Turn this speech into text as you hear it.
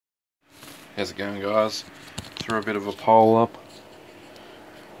How's it going, guys? Threw a bit of a poll up.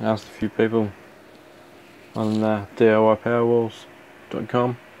 Asked a few people on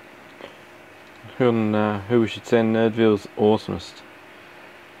DIYpowerwalls.com who we should send Nerdville's Awesomist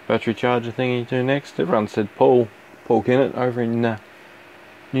battery charger thingy to next. Everyone said Paul Kennett over in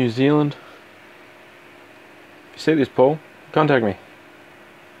New Zealand. If you see this, Paul, contact me.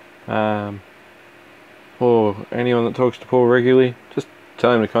 Or anyone that talks to Paul regularly, just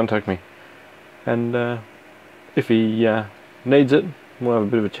tell him to contact me. And if he needs it, we'll have a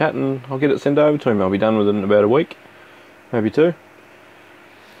bit of a chat and I'll get it sent over to him. I'll be done with it in about a week, maybe two.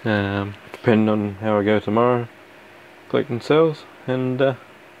 Depending on how I go tomorrow, collecting cells, and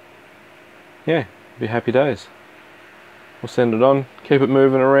yeah, be happy days. We'll send it on, keep it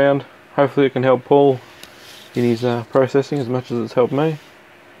moving around. Hopefully it can help Paul in his processing as much as it's helped me.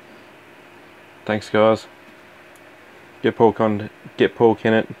 Thanks, guys. Get Paul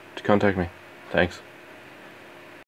Kennett to contact me. Thanks.